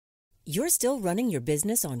You're still running your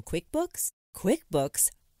business on QuickBooks? QuickBooks?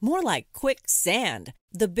 More like quicksand.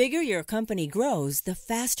 The bigger your company grows, the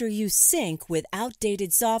faster you sync with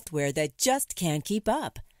outdated software that just can't keep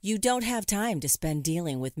up. You don't have time to spend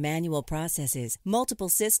dealing with manual processes, multiple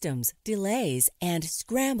systems, delays, and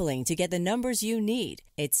scrambling to get the numbers you need.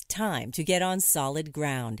 It's time to get on solid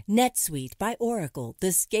ground. NetSuite by Oracle, the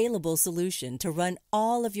scalable solution to run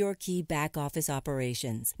all of your key back-office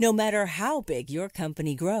operations, no matter how big your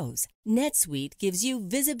company grows. NetSuite gives you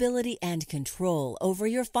visibility and control over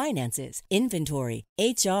your finances, inventory,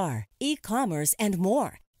 HR, e-commerce, and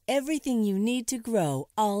more. Everything you need to grow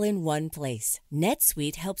all in one place.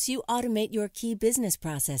 NetSuite helps you automate your key business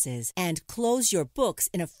processes and close your books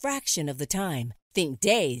in a fraction of the time. Think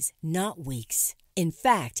days, not weeks. In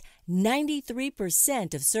fact,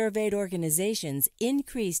 93% of surveyed organizations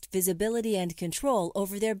increased visibility and control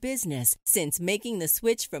over their business since making the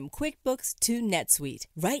switch from QuickBooks to NetSuite.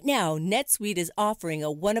 Right now, NetSuite is offering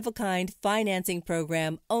a one-of-a-kind financing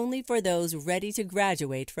program only for those ready to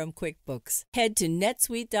graduate from QuickBooks. Head to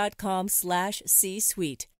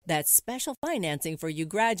netsuite.com/C-Suite. That's special financing for you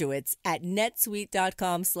graduates at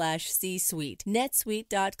netsuite.com/C-Suite.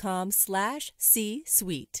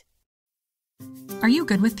 netsuite.com/C-Suite. Are you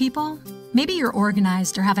good with people? Maybe you're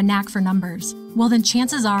organized or have a knack for numbers. Well, then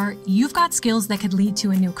chances are you've got skills that could lead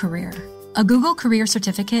to a new career. A Google Career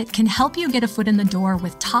Certificate can help you get a foot in the door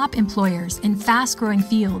with top employers in fast-growing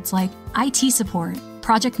fields like IT support,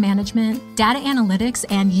 project management, data analytics,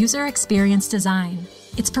 and user experience design.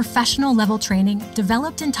 It's professional-level training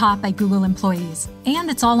developed and taught by Google employees.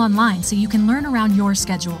 And it's all online so you can learn around your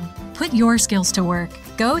schedule. Put your skills to work.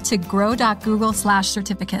 Go to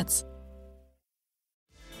grow.google/certificates.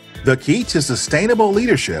 The key to sustainable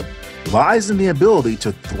leadership lies in the ability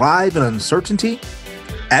to thrive in uncertainty,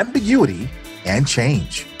 ambiguity, and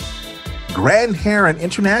change. Grand Heron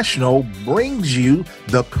International brings you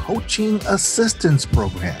the Coaching Assistance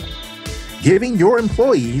Program, giving your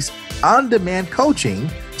employees on-demand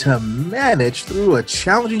coaching to manage through a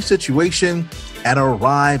challenging situation and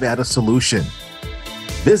arrive at a solution.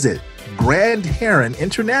 Visit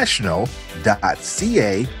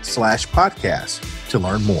grandheroninternational.ca/podcast to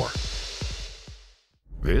learn more.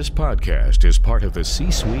 This podcast is part of the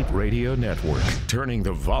C-Suite Radio Network, turning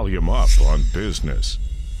the volume up on business.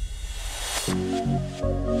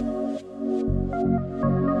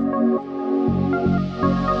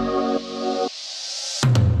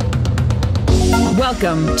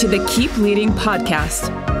 Welcome to the Keep Leading Podcast,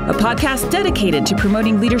 a podcast dedicated to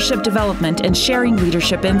promoting leadership development and sharing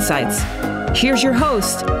leadership insights. Here's your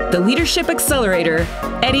host, the Leadership Accelerator,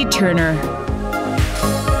 Eddie Turner.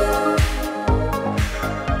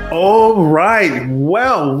 All right.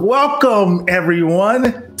 Well, welcome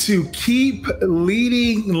everyone to Keep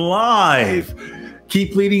Leading Live.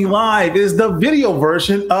 Keep Leading Live is the video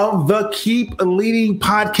version of the Keep Leading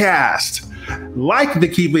Podcast. Like the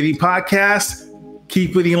Keep Leading Podcast,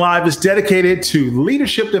 Keep Leading Live is dedicated to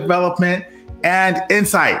leadership development and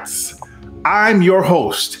insights. I'm your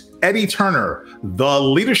host, Eddie Turner, the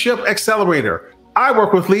Leadership Accelerator. I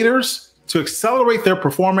work with leaders to accelerate their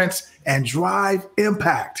performance and drive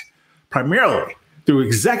impact, primarily through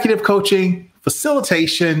executive coaching,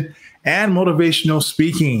 facilitation, and motivational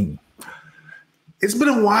speaking. It's been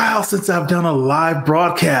a while since I've done a live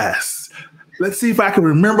broadcast. Let's see if I can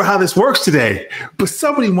remember how this works today. But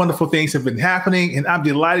so many wonderful things have been happening, and I'm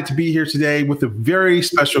delighted to be here today with a very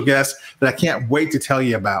special guest that I can't wait to tell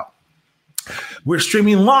you about. We're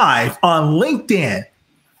streaming live on LinkedIn,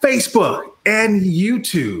 Facebook, and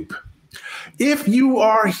YouTube. If you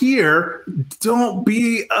are here, don't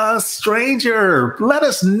be a stranger. Let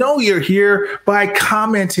us know you're here by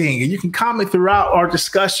commenting. And you can comment throughout our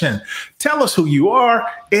discussion. Tell us who you are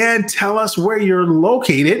and tell us where you're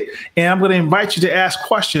located. And I'm going to invite you to ask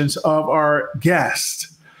questions of our guest.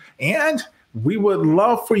 And we would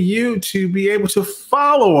love for you to be able to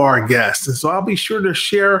follow our guest. And so I'll be sure to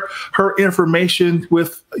share her information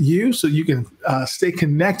with you so you can stay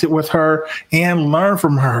connected with her and learn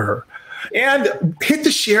from her. And hit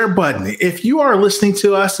the share button. If you are listening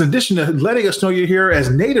to us, in addition to letting us know you're here, as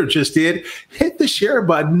Nader just did, hit the share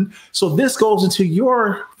button so this goes into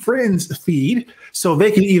your friends' feed so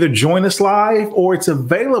they can either join us live or it's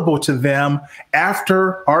available to them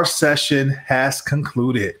after our session has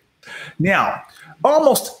concluded. Now,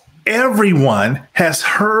 almost everyone has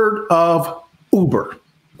heard of Uber.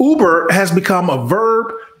 Uber has become a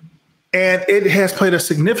verb, and it has played a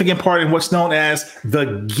significant part in what's known as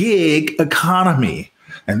the gig economy.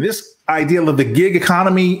 And this idea of the gig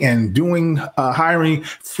economy and hiring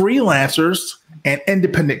freelancers and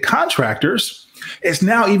independent contractors It's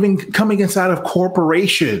now even coming inside of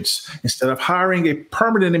corporations. Instead of hiring a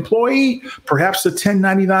permanent employee, perhaps a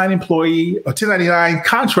 1099 employee, a 1099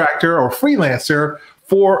 contractor or freelancer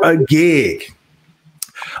for a gig.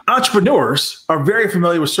 Entrepreneurs are very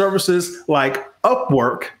familiar with services like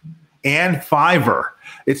Upwork and Fiverr.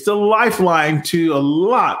 It's the lifeline to a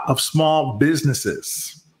lot of small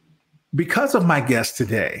businesses. Because of my guest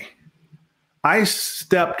today, I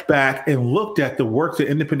stepped back and looked at the work that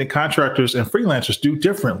independent contractors and freelancers do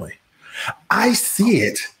differently. I see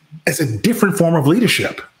it as a different form of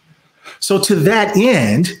leadership. So to that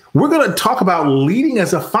end, we're going to talk about leading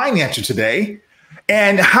as a freelancer today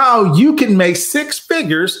and how you can make six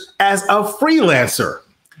figures as a freelancer.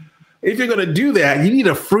 If you're going to do that, you need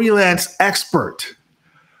a freelance expert.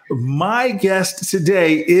 My guest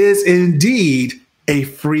today is indeed a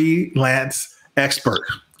freelance expert.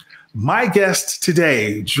 My guest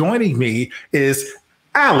today joining me is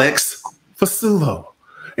Alex Fasulo,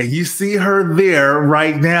 and you see her there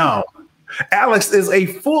right now. Alex is a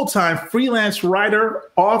full-time freelance writer,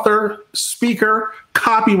 author, speaker,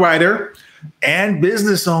 copywriter, and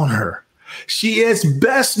business owner. She is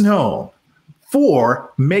best known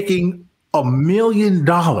for making $1 million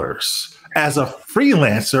as a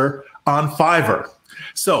freelancer on Fiverr.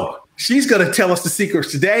 So she's going to tell us the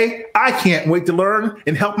secrets today. I can't wait to learn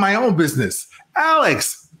and help my own business.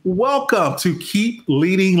 Alex, welcome to Keep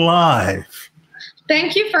Leading Live.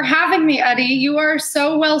 Thank you for having me, Eddie. You are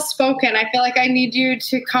so well spoken. I feel like I need you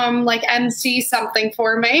to come like MC something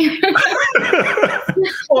for me.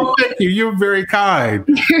 Well, thank you. You're very kind.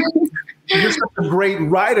 You're such a great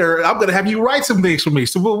writer. I'm going to have you write some things for me.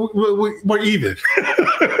 So we're even.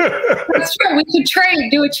 That's true. We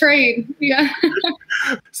could do a trade. Yeah.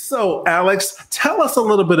 So, Alex, tell us a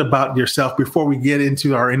little bit about yourself before we get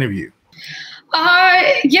into our interview.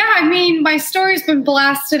 Yeah, I mean, my story's been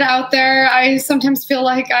blasted out there. I sometimes feel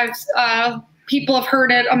like people have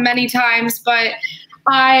heard it many times, but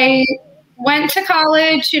I went to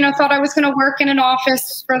college, thought I was going to work in an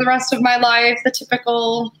office for the rest of my life, the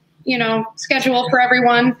typical, schedule for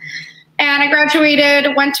everyone. And I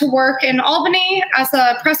graduated, went to work in Albany as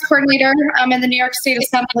a press coordinator in the New York State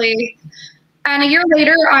Assembly. And a year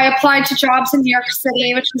later, I applied to jobs in New York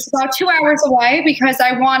City, which was about 2 hours away because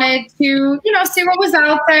I wanted to, see what was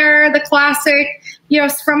out there, the classic,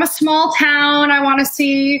 from a small town. I want to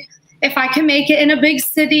see if I can make it in a big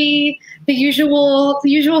city, the usual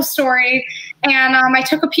story. And I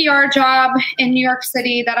took a PR job in New York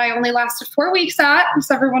City that I only lasted 4 weeks at,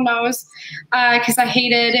 as everyone knows, because I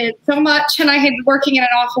hated it so much and I hated working in an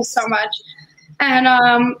office so much. And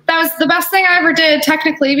that was the best thing I ever did,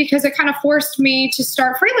 technically, because it kind of forced me to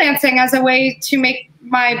start freelancing as a way to make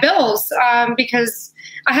my bills, because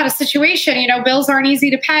I had a situation, bills aren't easy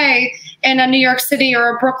to pay in a New York City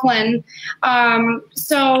or a Brooklyn.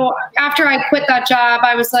 So after I quit that job,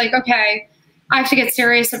 I was like, okay, I have to get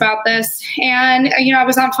serious about this. And, I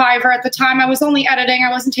was on Fiverr at the time. I was only editing. I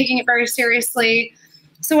wasn't taking it very seriously.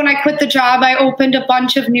 So when I quit the job, I opened a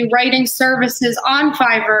bunch of new writing services on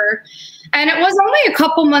Fiverr. And it was only a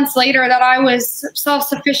couple months later that I was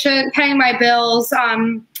self-sufficient, paying my bills.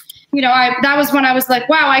 That was when I was like,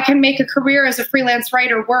 wow, I can make a career as a freelance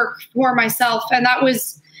writer work for myself. And that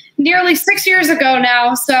was nearly 6 years ago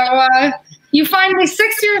now. So you find me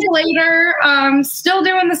 6 years later, still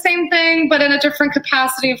doing the same thing, but in a different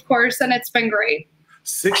capacity, of course. And it's been great.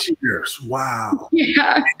 6 years. Wow.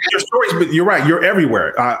 Yeah. Your stories, but you're right. You're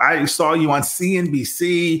everywhere. I saw you on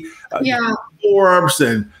CNBC, Forbes,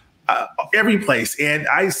 and every place. And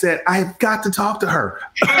I said, I've got to talk to her.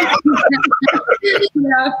 Yeah,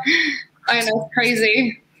 I know. It's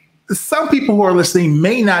crazy. Some people who are listening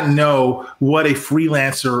may not know what a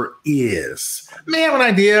freelancer is. May have an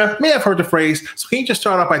idea, may have heard the phrase. So can you just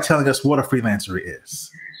start off by telling us what a freelancer is?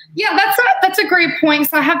 Yeah, that's a great point.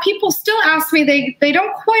 So I have people still ask me, they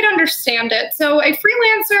don't quite understand it. So a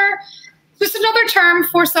freelancer, just another term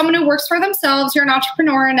for someone who works for themselves. You're an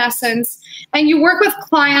entrepreneur in essence, and you work with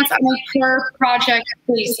clients on a per project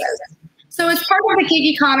basis. So it's part of the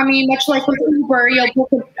gig economy, much like with Uber, you'll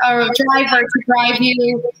book a driver to drive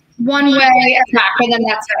you one way and back, and then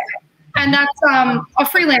that's it. And that's a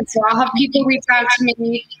freelancer. I'll have people reach out to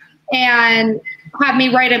me and have me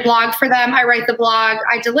write a blog for them. I write the blog,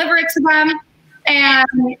 I deliver it to them,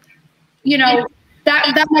 and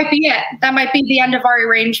that might be it. That might be the end of our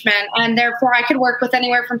arrangement. And therefore I could work with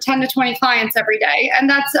anywhere from 10 to 20 clients every day. And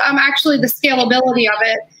that's actually the scalability of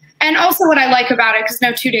it. And also what I like about it, because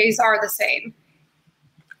no 2 days are the same.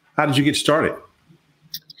 How did you get started?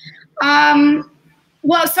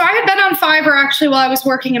 Well, so I had been on Fiverr actually while I was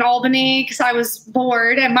working in Albany because I was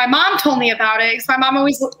bored, and my mom told me about it because my mom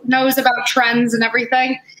always knows about trends and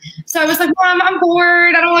everything. So I was like, Mom, I'm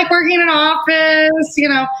bored. I don't like working in an office,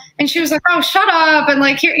 And she was like, oh, shut up. And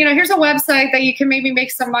like, here, here's a website that you can maybe make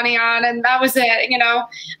some money on. And that was it.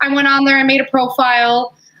 I went on there and made a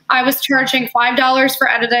profile. I was charging $5 for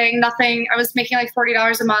editing, nothing. I was making like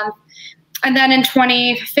 $40 a month. And then in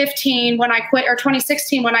 2015, when I quit, or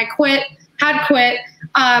 2016, when I quit,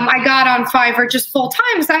 I got on Fiverr just full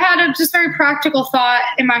time because I had a just very practical thought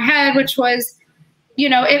in my head, which was,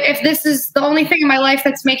 if this is the only thing in my life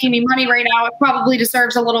that's making me money right now, it probably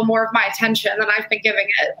deserves a little more of my attention than I've been giving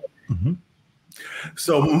it. Mm-hmm.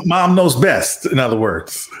 So mom knows best, in other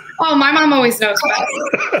words. Oh, my mom always knows best.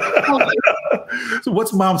 So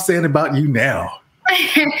what's mom saying about you now?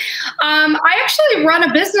 I actually run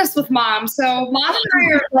a business with mom. So mom and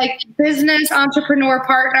I are like business entrepreneur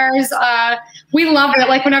partners. We love it.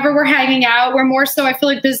 Like whenever we're hanging out, we're more so, I feel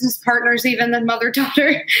like business partners even than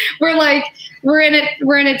mother-daughter. We're in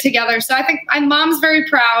it together. So I think mom's very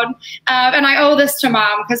proud. And I owe this to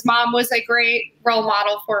mom because mom was a great role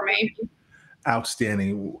model for me.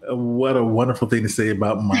 Outstanding. What a wonderful thing to say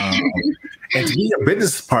about mom. And to be a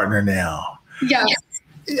business partner now. Yes.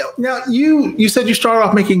 Now, you said you started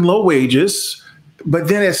off making low wages, but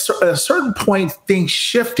then at a certain point, things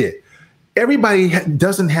shifted. Everybody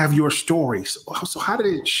doesn't have your stories. So how did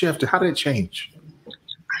it shift? How did it change?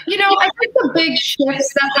 I think the big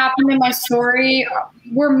shifts that happened in my story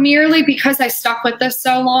were merely because I stuck with this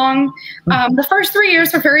so long. The first 3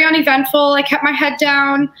 years were very uneventful. I kept my head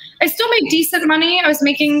down. I still made decent money. I was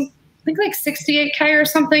making, I think, like $68K or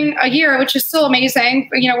something a year, which is still amazing,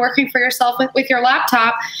 working for yourself with your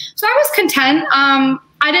laptop. So I was content.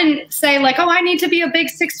 I didn't say like, oh, I need to be a big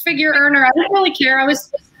 6-figure earner. I didn't really care. I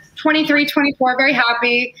was 23, 24, very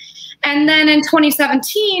happy. And then in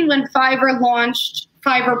 2017, when Fiverr launched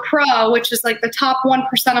Fiverr Pro, which is like the top 1%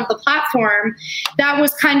 of the platform, that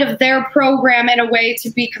was kind of their program in a way to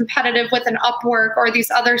be competitive with an Upwork or these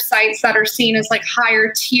other sites that are seen as like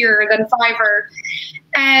higher tier than Fiverr.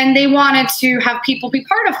 And they wanted to have people be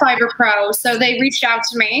part of Fiverr Pro. So they reached out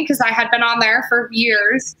to me because I had been on there for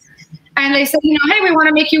years. And they said, hey, we want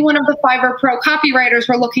to make you one of the Fiverr Pro copywriters.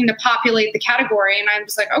 We're looking to populate the category. And I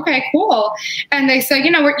was like, okay, cool. And they said,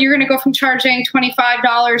 you're going to go from charging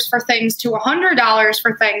 $25 for things to $100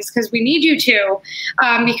 for things because we need you to,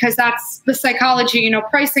 because that's the psychology,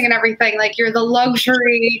 pricing and everything. Like you're the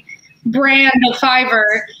luxury brand of Fiverr.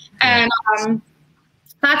 And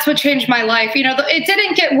that's what changed my life. It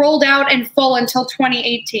didn't get rolled out in full until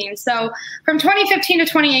 2018. So from 2015 to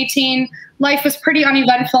 2018, life was pretty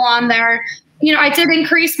uneventful on there. I did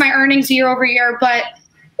increase my earnings year over year, but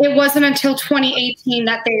it wasn't until 2018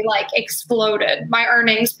 that they like exploded my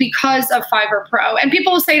earnings because of Fiverr Pro. And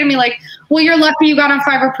people will say to me like, well, you're lucky you got on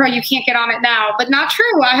Fiverr Pro. You can't get on it now, but not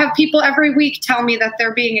true. I have people every week tell me that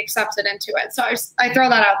they're being accepted into it. So I throw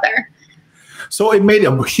that out there. So it made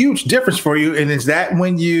a huge difference for you. And is that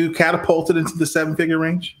when you catapulted into the 7-figure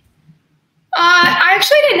range? I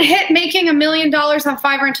actually didn't hit making $1 million on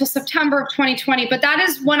Fiverr until September of 2020, but that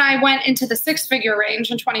is when I went into the 6-figure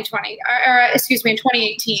range in 2020, in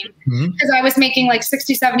 2018, because I was making like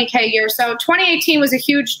 60, 70K a year. So 2018 was a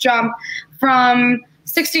huge jump from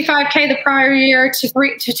 65K the prior year to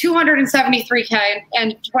 273K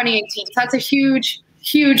in 2018. So that's a huge,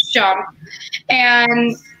 huge jump.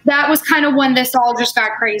 And that was kind of when this all just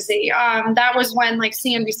got crazy. That was when like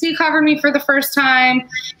CNBC covered me for the first time,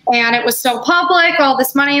 and it was so public, all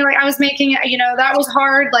this money like I was making, that was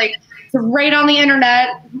hard, like to rate on the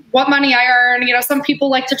internet what money I earn. Some people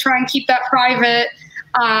like to try and keep that private,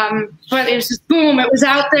 but it was just boom, it was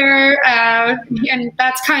out there. And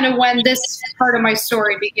that's kind of when this part of my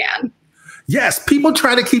story began. Yes, people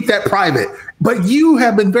try to keep that private, but you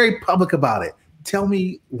have been very public about it. Tell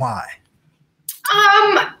me why.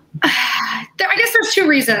 I guess there's two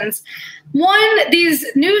reasons. One, these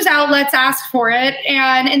news outlets ask for it.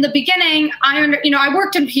 And in the beginning, I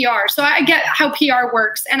worked in PR, so I get how PR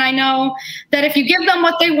works. And I know that if you give them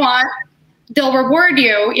what they want, they'll reward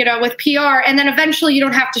you, with PR. And then eventually you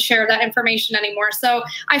don't have to share that information anymore. So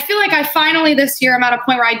I feel like I finally this year, I'm at a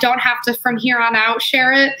point where I don't have to from here on out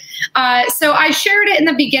share it. So I shared it in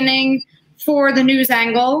the beginning for the news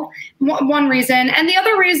angle, one reason. And the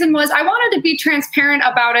other reason was I wanted to be transparent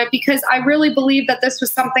about it because I really believe that this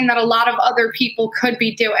was something that a lot of other people could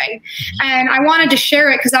be doing. And I wanted to share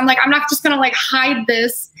it because I'm like, I'm not just going to like hide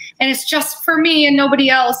this and it's just for me and nobody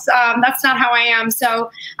else. That's not how I am. So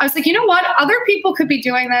I was like, you know what? Other people could be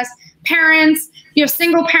doing this. parents, you have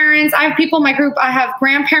single parents. I have people in my group. I have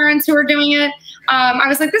grandparents who are doing it. I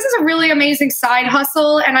was like, this is a really amazing side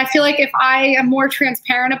hustle. And I feel like if I am more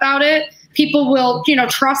transparent about it, people will,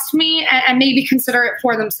 trust me and maybe consider it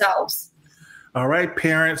for themselves. All right,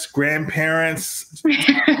 parents, grandparents,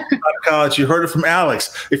 college, you heard it from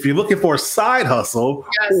Alex. If you're looking for a side hustle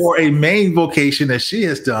or a main vocation that she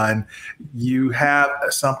has done, you have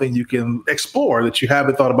something you can explore that you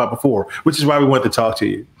haven't thought about before, which is why we wanted to talk to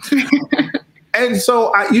you. And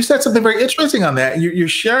so you said something very interesting on that. You're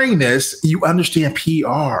sharing this. You understand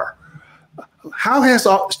PR. How has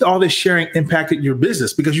all this sharing impacted your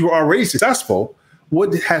business? Because you were already successful.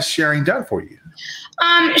 What has sharing done for you?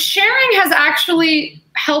 Sharing has actually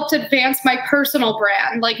helped advance my personal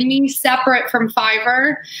brand, like me separate from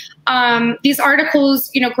Fiverr. These articles,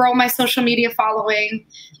 grow my social media following.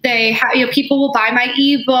 They have, people will buy my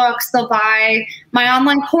ebooks, they'll buy my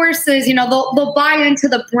online courses, they'll buy into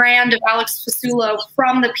the brand of Alex Fasulo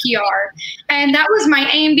from the PR. And that was my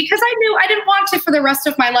aim, because I knew I didn't want to, for the rest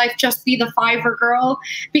of my life, just be the Fiverr girl,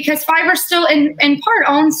 because Fiverr still in part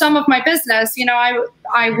owns some of my business.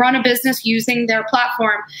 I run a business using their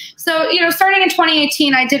platform. So, starting in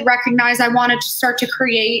 2018, I did recognize I wanted to start to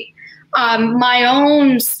create my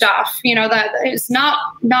own stuff, that is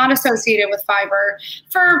not associated with Fiverr,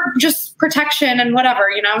 for just protection and whatever,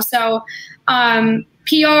 So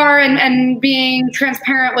PR and being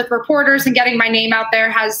transparent with reporters and getting my name out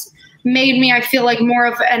there has made me, I feel like, more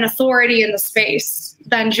of an authority in the space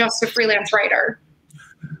than just a freelance writer.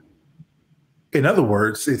 In other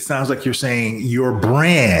words, it sounds like you're saying your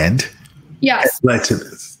brand led to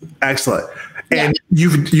this. Excellent. And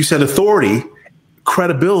you said authority,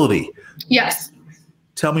 credibility. Yes.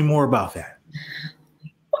 Tell me more about that.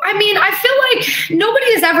 I mean, I feel like nobody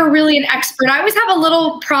is ever really an expert. I always have a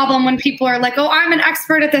little problem when people are like, oh, I'm an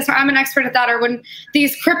expert at this, or I'm an expert at that. Or when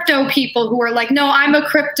these crypto people who are like, no, I'm a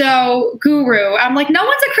crypto guru. I'm like, no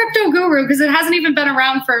one's a crypto guru, because it hasn't even been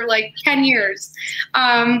around for like 10 years. So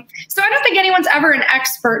I don't think anyone's ever an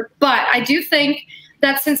expert, but I do think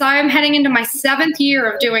that since I am heading into my 7th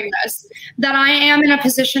year of doing this, that I am in a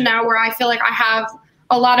position now where I feel like I have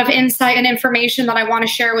a lot of insight and information that I want to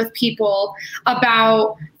share with people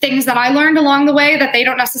about things that I learned along the way, that they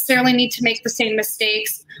don't necessarily need to make the same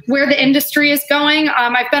mistakes, where the industry is going.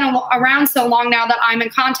 I've been around so long now that I'm in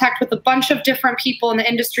contact with a bunch of different people in the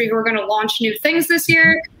industry who are going to launch new things this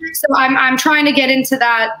year. So I'm trying to get into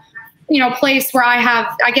that, place where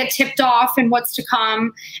I get tipped off in what's to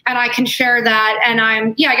come, and I can share that. And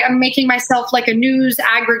I'm making myself like a news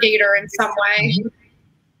aggregator in some way.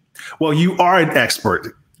 Well, you are an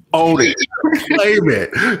expert. Own it. Claim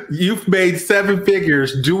it. You've made 7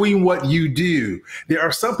 figures doing what you do. There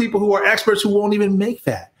are some people who are experts who won't even make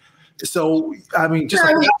that. So, I mean, just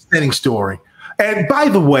a fascinating story. And by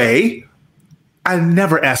the way, I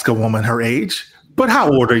never ask a woman her age, but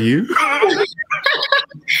how old are you?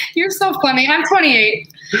 You're so funny. I'm 28.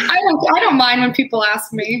 I don't mind when people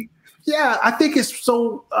ask me. Yeah, I think it's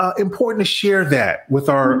so important to share that with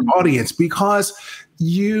our audience, because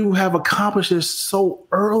you have accomplished this so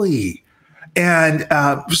early. And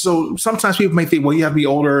so sometimes people may think, well, you have to be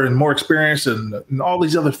older and more experienced and all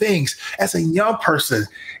these other things. As a young person,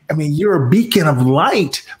 I mean, you're a beacon of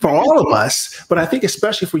light for all of us. But I think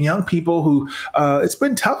especially for young people who it's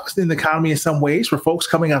been tough in the economy in some ways for folks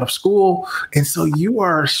coming out of school. And so you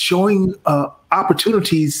are showing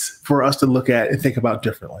opportunities for us to look at and think about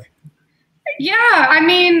differently. Yeah, I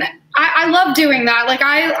mean, I love doing that. Like,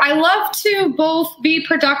 I love to both be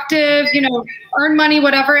productive, earn money,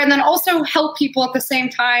 whatever, and then also help people at the same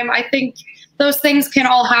time. I think those things can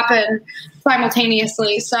all happen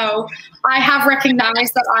simultaneously. So I have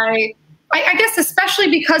recognized that I guess, especially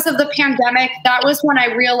because of the pandemic, that was when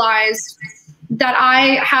I realized that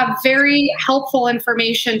I have very helpful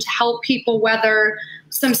information to help people weather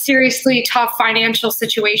some seriously tough financial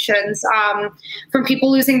situations, from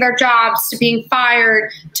people losing their jobs to being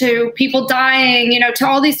fired to people dying, to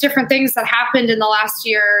all these different things that happened in the last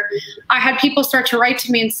year. I had people start to write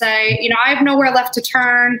to me and say, I have nowhere left to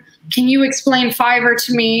turn. Can you explain Fiverr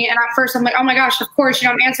to me? And at first I'm like, oh my gosh, of course,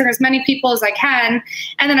 I'm answering as many people as I can.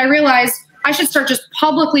 And then I realized I should start just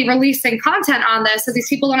publicly releasing content on this, so these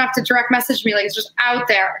people don't have to direct message me, like it's just out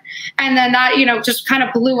there. And then that, just kind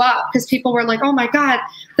of blew up, because people were like, oh my God,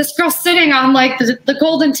 this girl's sitting on like the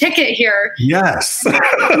golden ticket here. Yes. And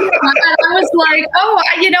I was like, oh,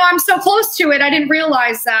 I'm so close to it. I didn't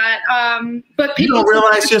realize that. But people don't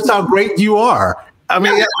realize just how great you are. I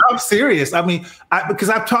mean, I'm serious. I mean, because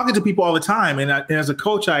I'm talking to people all the time, and as a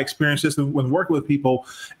coach, I experience this when working with people.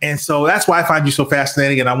 And so that's why I find you so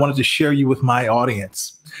fascinating, and I wanted to share you with my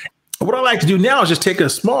audience. What I like to do now is just take a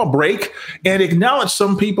small break and acknowledge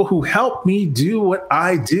some people who help me do what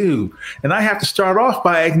I do. And I have to start off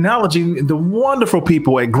by acknowledging the wonderful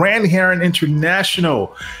people at Grand Heron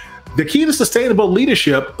International. The key to sustainable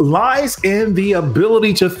leadership lies in the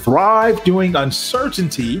ability to thrive during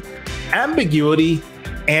uncertainty, ambiguity,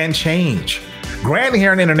 and change. Grand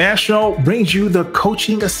Heron International brings you the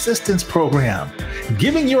Coaching Assistance Program,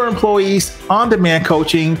 giving your employees on-demand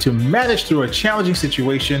coaching to manage through a challenging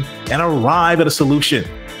situation and arrive at a solution.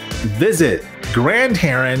 Visit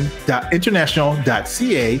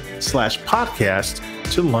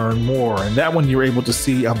grandheron.international.ca/podcast to learn more. And that one you're able to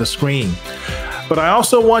see on the screen. But I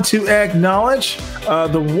also want to acknowledge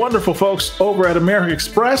the wonderful folks over at American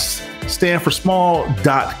Express,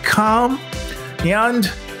 standforsmall.com,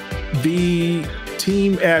 and the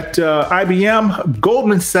team at IBM,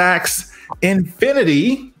 Goldman Sachs,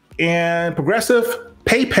 Infinity, and Progressive,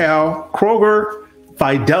 PayPal, Kroger,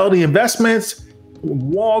 Fidelity Investments,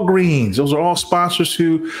 Walgreens. Those are all sponsors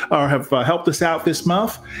who have helped us out this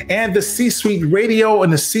month. And the C-Suite Radio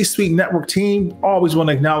and the C-Suite Network team, always want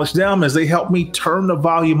to acknowledge them as they help me turn the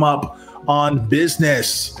volume up on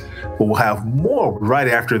business. But we'll have more right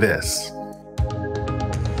after this.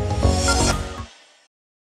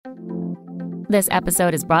 This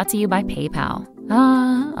episode is brought to you by PayPal.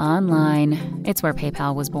 Online. It's where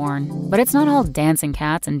PayPal was born. But it's not all dancing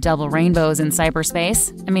cats and double rainbows in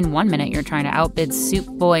cyberspace. I mean, one minute you're trying to outbid Soup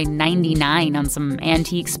Boy 99 on some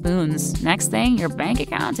antique spoons. Next thing, your bank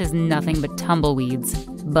account is nothing but tumbleweeds.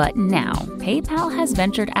 But now, PayPal has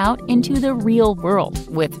ventured out into the real world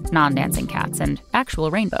with non-dancing cats and actual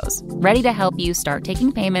rainbows, ready to help you start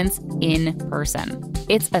taking payments in person.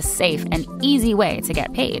 It's a safe and easy way to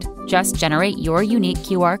get paid. Just generate your unique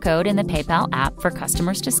QR code in the PayPal app for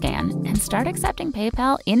customers to scan and start accepting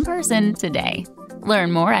PayPal in person today.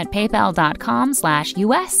 Learn more at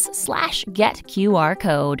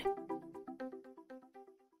paypal.com/us/getQRcode.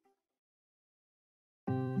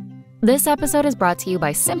 This episode is brought to you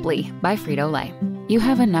by Simply by Frito-Lay. You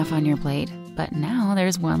have enough on your plate, but now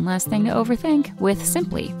there's one less thing to overthink with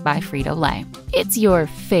Simply by Frito-Lay. It's your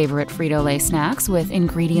favorite Frito-Lay snacks with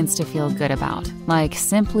ingredients to feel good about, like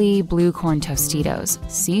Simply Blue Corn Tostitos,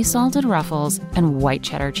 sea salted Ruffles, and white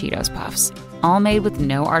cheddar Cheetos Puffs. All made with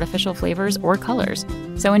no artificial flavors or colors.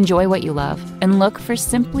 So enjoy what you love and look for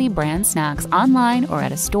Simply brand snacks online or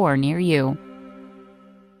at a store near you.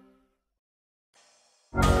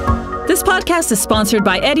 This podcast is sponsored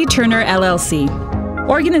by Eddie Turner, LLC.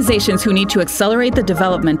 Organizations who need to accelerate the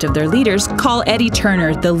development of their leaders call Eddie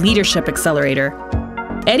Turner the Leadership Accelerator.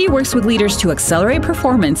 Eddie works with leaders to accelerate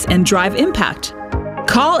performance and drive impact.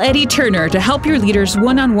 Call Eddie Turner to help your leaders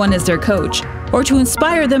one-on-one as their coach, or to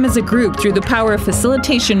inspire them as a group through the power of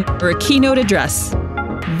facilitation or a keynote address.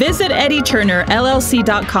 Visit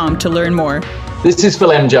EddieTurnerLLC.com to learn more. This is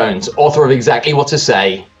Phil M. Jones, author of Exactly What to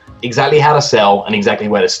Say, Exactly How to Sell, and Exactly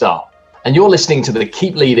Where to Start. And you're listening to the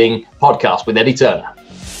Keep Leading podcast with Eddie Turner.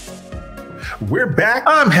 We're back.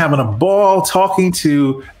 I'm having a ball talking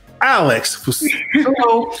to Alex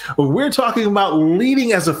Fasulo. We're talking about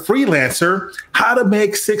leading as a freelancer, how to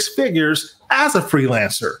make six figures as a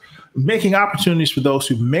freelancer, making opportunities for those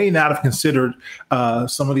who may not have considered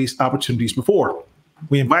some of these opportunities before.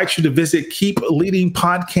 We invite you to visit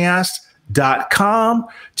keepleadingpodcast.com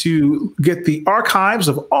to get the archives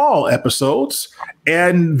of all episodes.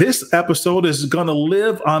 And this episode is going to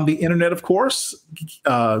live on the internet, of course,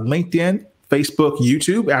 LinkedIn, Facebook,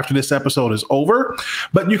 YouTube after this episode is over.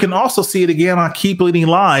 But you can also see it again on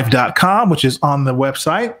keepleadinglive.com, which is on the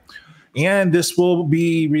website. And this will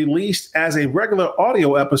be released as a regular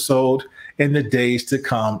audio episode in the days to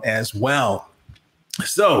come as well.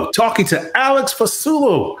 So, talking to Alex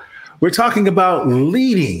Fasulo, we're talking about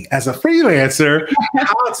leading as a freelancer,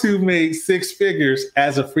 how to make six figures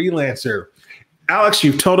as a freelancer. Alex,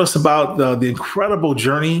 you've told us about the incredible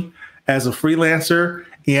journey as a freelancer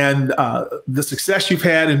and the success you've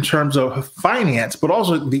had in terms of finance, but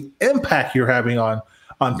also the impact you're having on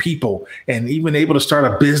people and even able to start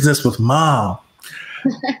a business with mom.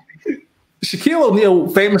 Shaquille O'Neal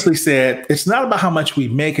famously said, "It's not about how much we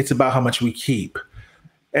make, it's about how much we keep."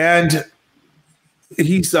 And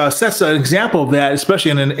he sets an example of that,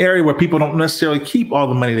 especially in an area where people don't necessarily keep all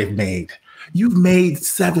the money they've made. You've made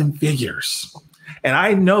seven figures. And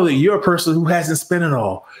I know that you're a person who hasn't spent it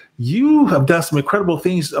all. You have done some incredible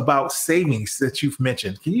things about savings that you've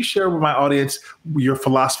mentioned. Can you share with my audience your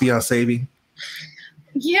philosophy on saving?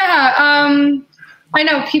 Yeah, I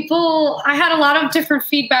know I had a lot of different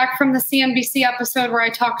feedback from the CNBC episode where I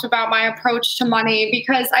talked about my approach to money,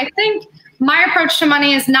 because I think my approach to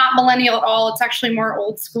money is not millennial at all. It's actually more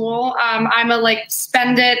old school. I'm a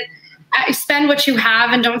spend it spend what you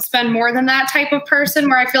have and don't spend more than that type of person,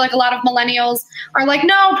 where I feel like a lot of millennials are like,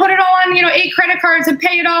 no, put it all on, 8 credit cards and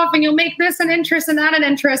pay it off, and you'll make this an interest and that an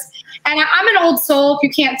interest. And I'm an old soul, if you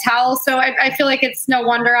can't tell. So I feel like it's no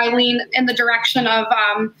wonder I lean in the direction of,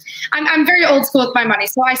 I'm very old school with my money.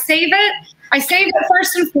 So I save it. I save it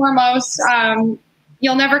first and foremost.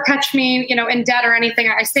 You'll never catch me, in debt or anything.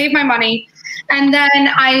 I save my money, and then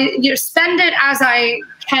I spend it as I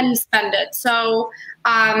can spend it. So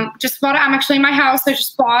just bought it. I'm actually in my house. I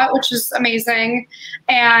just bought, which is amazing.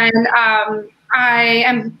 And I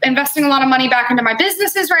am investing a lot of money back into my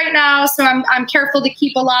businesses right now. So I'm careful to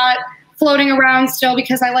keep a lot floating around still,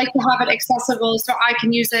 because I like to have it accessible so I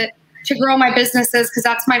can use it to grow my businesses, because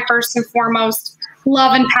that's my first and foremost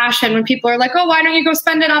love and passion. When people are like, oh, why don't you go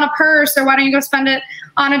spend it on a purse, or why don't you go spend it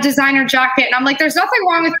on a designer jacket? And I'm like, there's nothing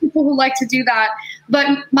wrong with people who like to do that.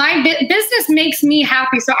 But my business makes me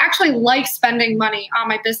happy. So I actually like spending money on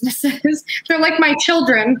my businesses. They're like my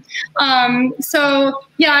children. So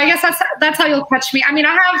yeah, I guess that's how you'll catch me. I mean,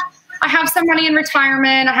 I have some money in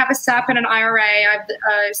retirement. I have a SEP and an IRA. I have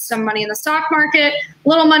some money in the stock market, a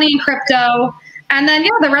little money in crypto. And then,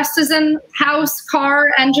 the rest is in house,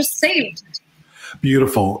 car, and just saved.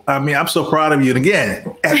 Beautiful. I mean, I'm so proud of you. And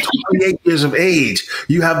again, at 28 years of age,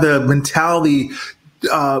 you have the mentality,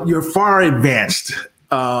 you're far advanced,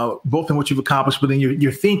 both in what you've accomplished, but in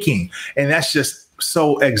your thinking. And that's just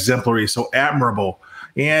so exemplary, so admirable.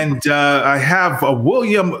 And I have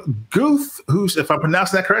William Guth, who's, if I'm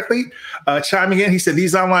pronouncing that correctly, chiming in. He said,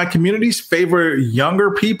 these online communities favor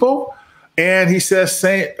younger people. And he says,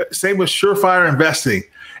 same with surefire investing.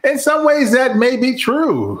 In some ways, that may be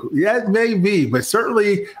true. Yeah, it may be. But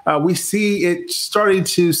certainly, we see it starting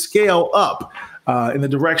to scale up in the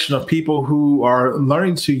direction of people who are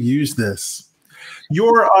learning to use this.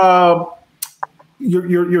 You're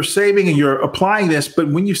saving and you're applying this. But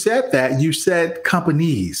when you said that, you said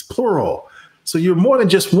companies, plural. So you're more than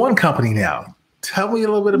just one company now. Tell me a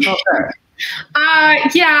little bit about that.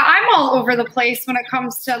 Yeah, I'm all over the place when it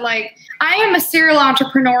comes to I am a serial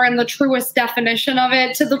entrepreneur in the truest definition of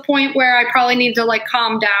it, to the point where I probably need to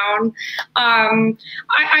calm down.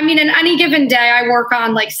 I mean, in any given day, I work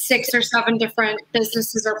on 6 or 7 different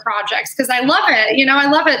businesses or projects because I love it. I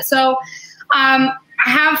love it. So I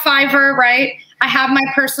have Fiverr, right? I have my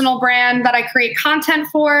personal brand that I create content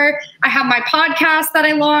for. I have my podcast that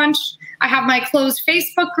I launched. I have my closed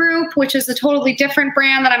Facebook group, which is a totally different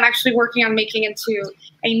brand that I'm actually working on making into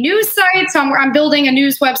a news site. So I'm building a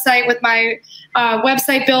news website with my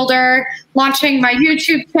website builder, launching my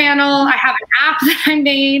YouTube channel. I have an app that I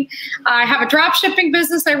made. I have a drop shipping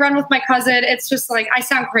business I run with my cousin. It's just I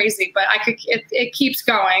sound crazy, but it keeps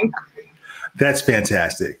going. That's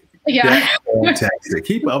fantastic. Yeah. That's fantastic.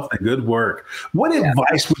 Keep up the good work. What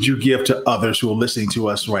advice would you give to others who are listening to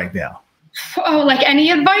us right now? Oh, any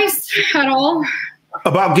advice at all?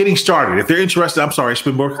 About getting started. If they're interested, I'm sorry, it's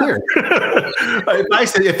been more clear.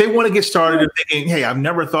 If they want to get started and thinking, hey, I've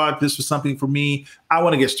never thought this was something for me, I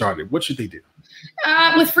want to get started, what should they do?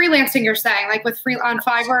 With freelancing, you're saying, on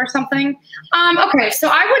Fiverr or something? Okay, so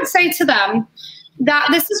I would say to them that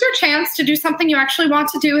this is your chance to do something you actually want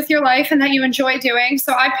to do with your life and that you enjoy doing.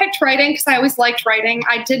 So I picked writing because I always liked writing.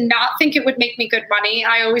 I did not think it would make me good money.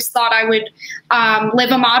 I always thought I would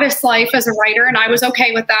live a modest life as a writer, and I was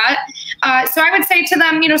okay with that. So I would say to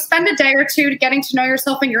them, spend a day or two getting to know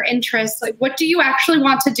yourself and your interests. What do you actually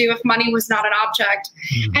want to do if money was not an object?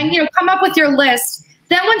 Mm-hmm. And, come up with your list.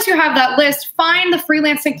 Then once you have that list, find the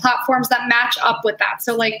freelancing platforms that match up with that.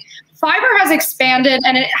 So Fiverr has expanded,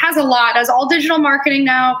 and it has a lot, as all digital marketing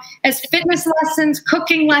now, as fitness lessons,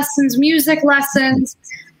 cooking lessons, music lessons.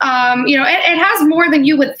 It has more than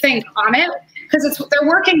you would think on it, because they're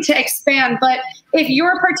working to expand. But if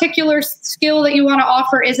your particular skill that you want to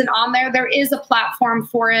offer isn't on there, there is a platform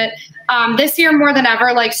for it. This year more than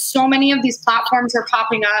ever, so many of these platforms are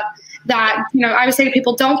popping up that, I would say to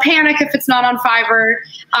people, don't panic if it's not on Fiverr.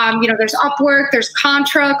 There's Upwork, there's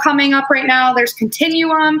Contra coming up right now, there's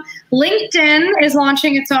Continuum. LinkedIn is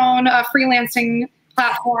launching its own freelancing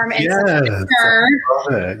platform. Yeah.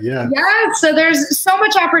 So there's so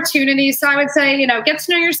much opportunity. So I would say, get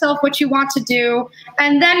to know yourself, what you want to do.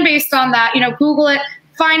 And then based on that, Google it,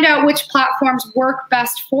 find out which platforms work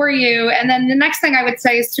best for you. And then the next thing I would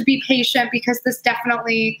say is to be patient, because this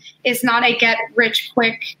definitely is not a get rich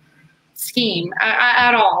quick scheme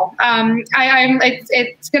at all.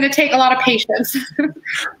 It's going to take a lot of patience.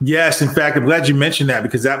 Yes. In fact, I'm glad you mentioned that,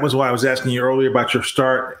 because that was why I was asking you earlier about your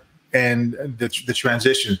start and the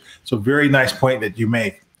transition. So very nice point that you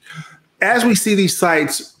make. As we see these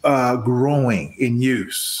sites growing in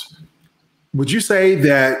use, Would you say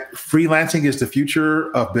that freelancing is the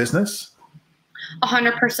future of business?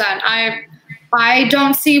 100%. I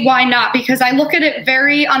don't see why not, because I look at it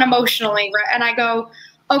very unemotionally, and I go,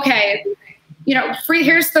 okay,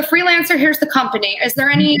 here's the freelancer, here's the company. Is there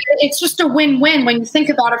any, it's just a win-win when you think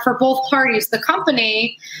about it for both parties. The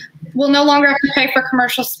company will no longer have to pay for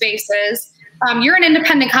commercial spaces. You're an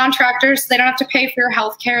independent contractor, so they don't have to pay for your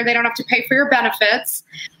healthcare. They don't have to pay for your benefits.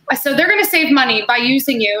 So they're going to save money by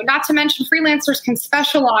using you. Not to mention freelancers can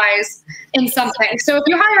specialize in something. So if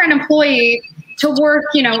you hire an employee to work,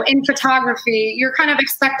 in photography, you're kind of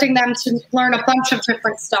expecting them to learn a bunch of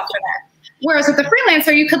different stuff in it. Whereas with the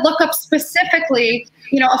freelancer, you could look up specifically,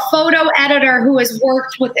 a photo editor who has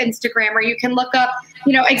worked with Instagram, or you can look up,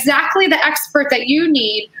 exactly the expert that you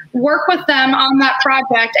need, work with them on that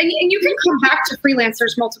project. And you can come back to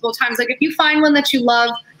freelancers multiple times. Like if you find one that you love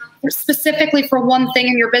specifically for one thing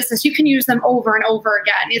in your business, you can use them over and over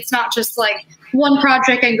again. It's not just like one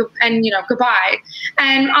project and goodbye.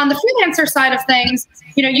 And on the freelancer side of things,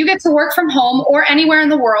 you get to work from home or anywhere in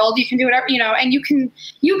the world. You can do whatever, and you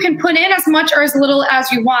can put in as much or as little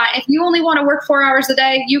as you want. If you only want to work 4 hours a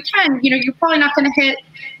day, you can. You're probably not going to hit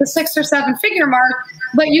the 6 or 7 figure mark,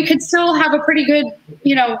 but you could still have a pretty good,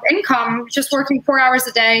 income just working 4 hours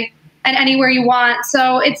a day and anywhere you want.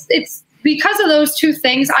 So it's because of those two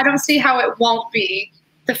things, I don't see how it won't be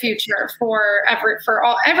the future for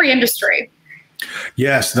every industry.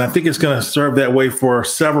 Yes, and I think it's going to serve that way for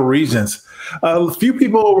several reasons. A few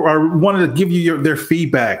people wanted to give you their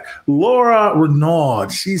feedback. Laura Renaud,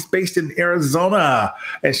 she's based in Arizona,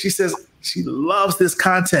 and she says she loves this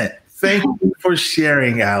content. Thank you for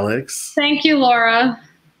sharing, Alex. Thank you, Laura.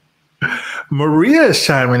 Maria is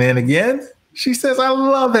chiming in again. She says, I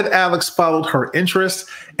love that Alex followed her interests,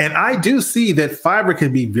 and I do see that Fiverr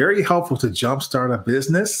can be very helpful to jumpstart a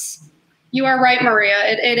business. You are right, Maria.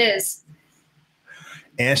 It is.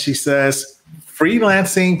 And she says,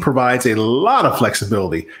 freelancing provides a lot of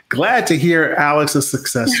flexibility. Glad to hear Alex's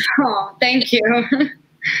success. Oh, thank you.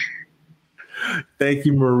 Thank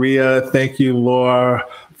you, Maria. Thank you, Laura,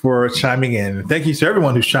 for chiming in. Thank you to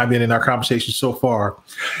everyone who's chimed in our conversation so far.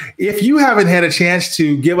 If you haven't had a chance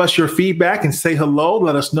to give us your feedback and say hello,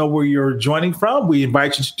 let us know where you're joining from. We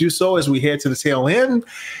invite you to do so as we head to the tail end.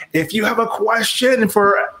 If you have a question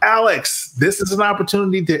for Alex, this is an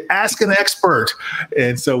opportunity to ask an expert.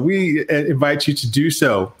 And so we invite you to do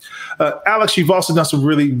so. Alex, you've also done some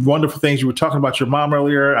really wonderful things. You were talking about your mom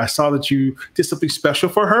earlier. I saw that you did something special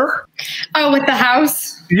for her. Oh, with the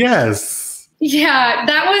house? Yes. Yeah,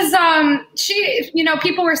 that was, she,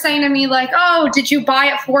 people were saying to me like, oh, did you buy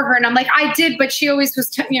it for her? And I'm like, I did, but she always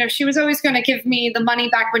was, she was always going to give me the money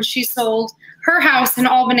back when she sold her house in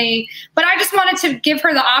Albany. But I just wanted to give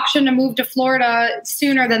her the option to move to Florida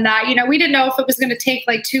sooner than that. We didn't know if it was going to take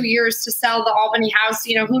like 2 years to sell the Albany house,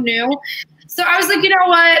 who knew? So I was like, you know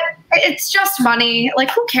what? It's just money.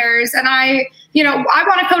 Like, who cares? And I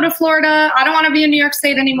want to go to Florida. I don't want to be in New York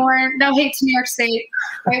State anymore. No hate to New York State.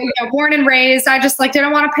 Born and raised. I just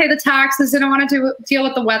didn't want to pay the taxes. Didn't want to deal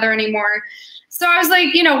with the weather anymore. So I was like,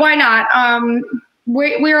 why not?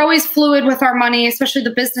 We're always fluid with our money, especially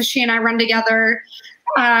the business she and I run together.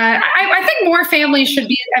 I think more families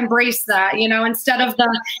should embrace that, instead of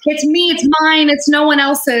it's me, it's mine, it's no one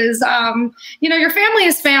else's. Your family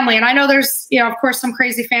is family. And I know there's, of course, some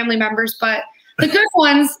crazy family members, but the good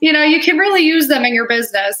ones, you can really use them in your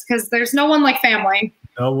business because there's no one like family.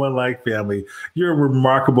 No one like family. You're a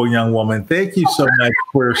remarkable young woman. Thank you so much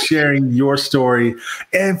for sharing your story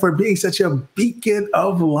and for being such a beacon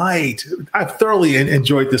of light. I've thoroughly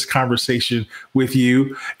enjoyed this conversation with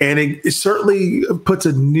you, and it certainly puts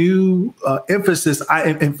a new emphasis,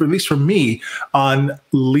 and at least for me, on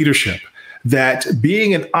leadership. That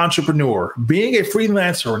being an entrepreneur, being a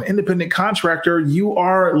freelancer, an independent contractor, you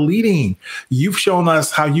are leading. You've shown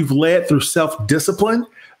us how you've led through self-discipline,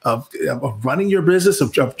 of running your business,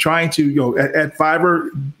 of trying to, at Fiverr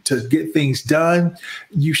to get things done.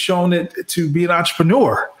 You've shown it to be an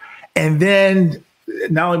entrepreneur. And then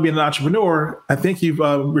not only being an entrepreneur, I think you've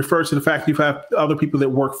referred to the fact you have other people that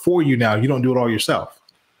work for you now. You don't do it all yourself.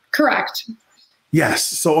 Correct. Yes.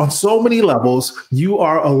 So on so many levels, you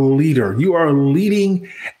are a leader. You are leading,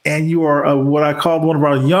 and you are what I call one of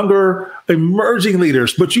our younger emerging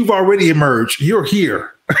leaders, but you've already emerged. You're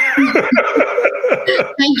here.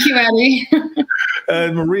 Thank you, Eddie.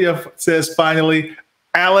 And Maria says, finally,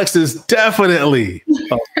 Alex is definitely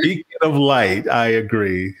a beacon of light. I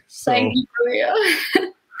agree. So, thank you, Maria.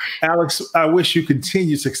 Alex, I wish you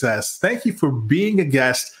continued success. Thank you for being a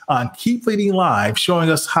guest on Keep Leading Live, showing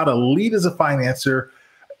us how to lead as a financer,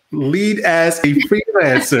 lead as a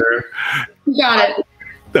freelancer. You got it.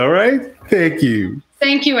 All right. Thank you.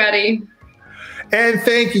 Thank you, Eddie. And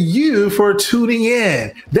thank you for tuning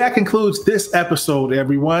in. That concludes this episode,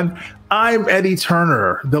 everyone. I'm Eddie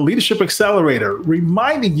Turner, the Leadership Accelerator,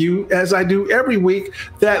 reminding you, as I do every week,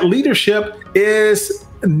 that leadership is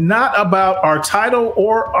not about our title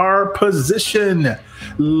or our position.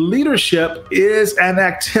 Leadership is an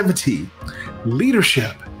activity.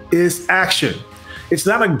 Leadership is action. It's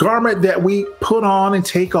not a garment that we put on and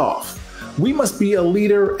take off. We must be a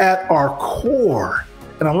leader at our core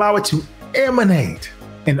and allow it to emanate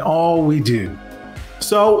in all we do.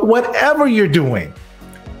 So whatever you're doing,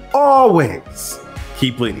 always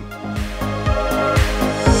keep leading.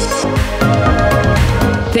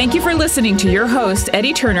 Thank you for listening to your host,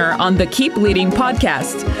 Eddie Turner, on the Keep Leading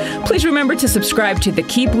podcast. Please remember to subscribe to the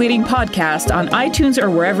Keep Leading podcast on iTunes or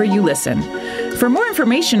wherever you listen. For more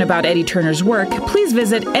information about Eddie Turner's work, please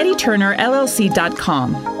visit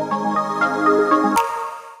eddieturnerllc.com.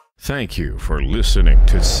 Thank you for listening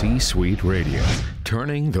to C-Suite Radio,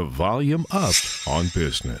 turning the volume up on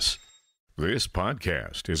business. This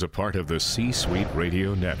podcast is a part of the C-Suite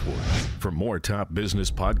Radio Network. For more top business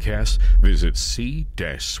podcasts, visit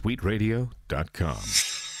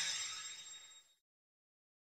c-suiteradio.com.